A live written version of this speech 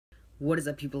What is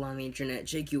up, people on the internet?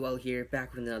 JQL here,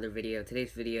 back with another video.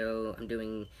 Today's video, I'm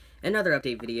doing another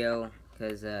update video,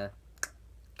 because,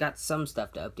 got some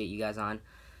stuff to update you guys on.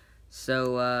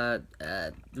 So,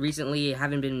 recently, I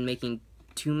haven't been making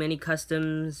too many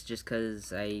customs, just because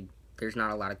there's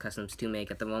not a lot of customs to make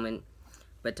at the moment.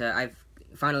 But, I've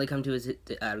finally come to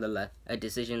a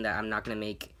decision that I'm not going to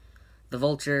make the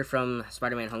vulture from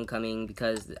Spider-Man Homecoming,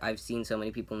 because I've seen so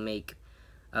many people make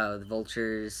the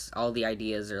vultures. All the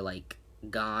ideas are like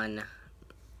gone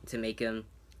to make them,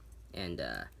 and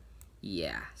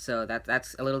yeah, so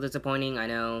that's a little disappointing, I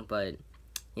know, but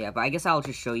yeah, but I guess I'll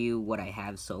just show you what I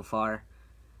have so far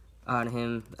on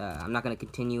him. I'm not gonna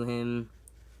continue him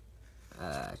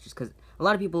just because a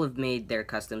lot of people have made their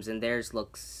customs, and theirs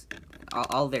looks,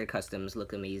 all their customs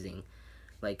look amazing,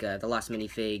 like the Lost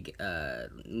Minifig,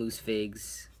 Moose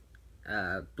Figs,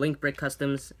 Blink Brick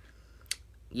customs.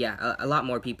 Yeah, a lot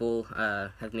more people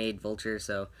have made vulture,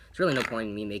 so there's really no point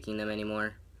in me making them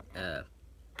anymore.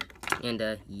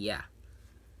 Yeah.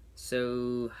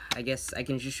 So, I guess I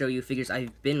can just show you figures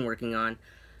I've been working on.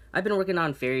 I've been working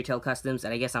on fairy tale customs,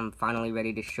 and I guess I'm finally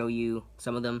ready to show you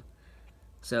some of them.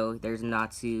 So, there's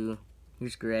Natsu,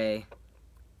 here's Gray,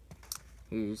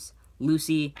 here's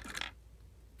Lucy,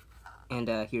 and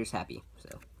here's Happy.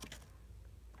 So,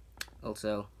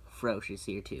 also, Frosh is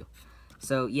here too.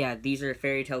 So, yeah, these are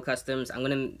fairy tale customs. I'm going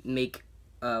to make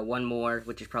one more,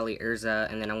 which is probably Urza,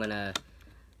 and then I'm going to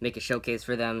make a showcase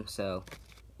for them, so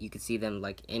you can see them,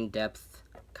 like, in depth,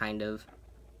 kind of.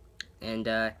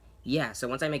 And, yeah, so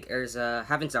once I make Urza,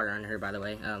 haven't started on her, by the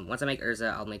way. Once I make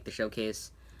Urza, I'll make the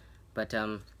showcase. But,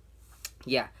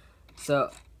 yeah. So,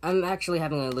 I'm actually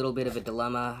having a little bit of a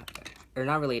dilemma, or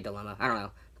not really a dilemma, I don't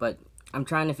know. But I'm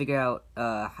trying to figure out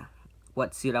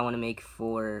what suit I want to make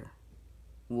for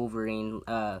Wolverine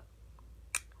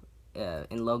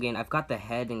in Logan. I've got the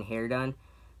head and hair done.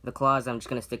 The claws, I'm just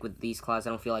gonna stick with these claws. I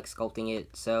don't feel like sculpting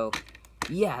it. So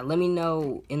yeah, let me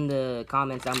know in the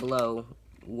comments down below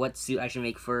what suit I should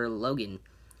make for Logan.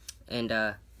 And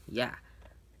yeah,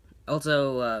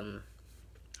 also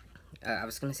I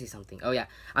was gonna say something. Oh yeah,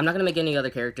 I'm not gonna make any other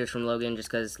characters from Logan, just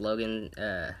because Logan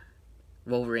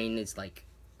Wolverine is, like,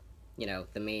 you know,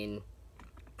 the main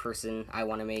person I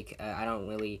want to make. I don't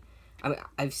really, I mean,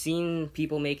 I've seen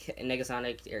people make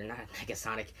Negasonic, or not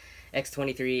Negasonic,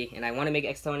 X-23, and I want to make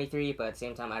X-23, but at the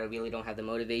same time, I really don't have the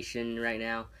motivation right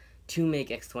now to make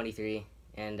X-23,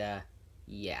 and,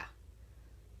 yeah.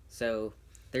 So,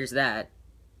 there's that.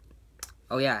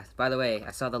 Oh yeah, by the way,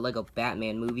 I saw the Lego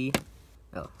Batman movie.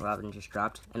 Oh, Robin just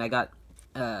dropped. And I got,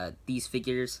 these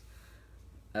figures.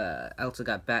 I also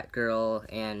got Batgirl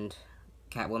and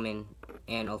Catwoman,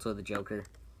 and also the Joker.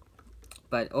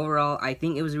 But overall, I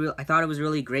thought it was a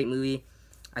really great movie.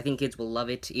 I think kids will love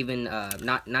it, even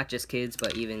not just kids,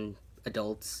 but even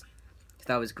adults. I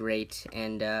thought it was great,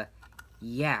 and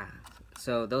yeah.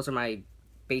 So those are my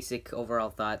basic overall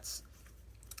thoughts.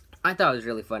 I thought it was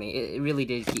really funny. It really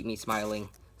did keep me smiling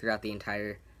throughout the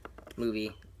entire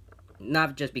movie.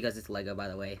 Not just because it's Lego, by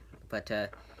the way, but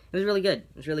it was really good.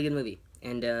 It was a really good movie,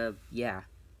 and yeah.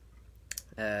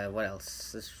 What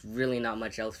else? There's really not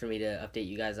much else for me to update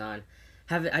you guys on.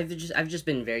 I've just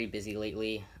been very busy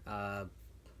lately,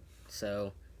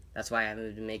 so that's why I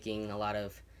haven't been making a lot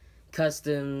of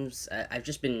customs. I've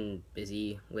just been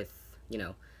busy with, you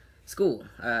know, school,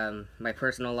 my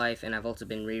personal life, and I've also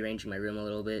been rearranging my room a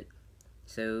little bit.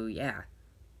 So yeah,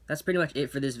 that's pretty much it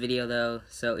for this video, though.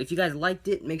 So if you guys liked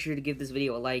it, make sure to give this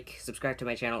video a like, subscribe to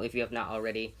my channel if you have not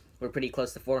already. We're pretty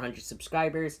close to 400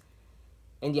 subscribers,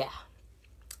 and yeah,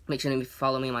 make sure to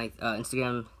follow me on my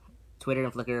Instagram, Twitter,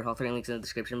 and Flickr. All three links in the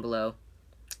description below.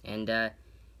 And,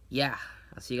 yeah,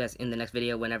 I'll see you guys in the next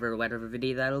video, whatever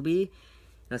video that'll be.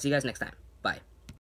 And I'll see you guys next time. Bye.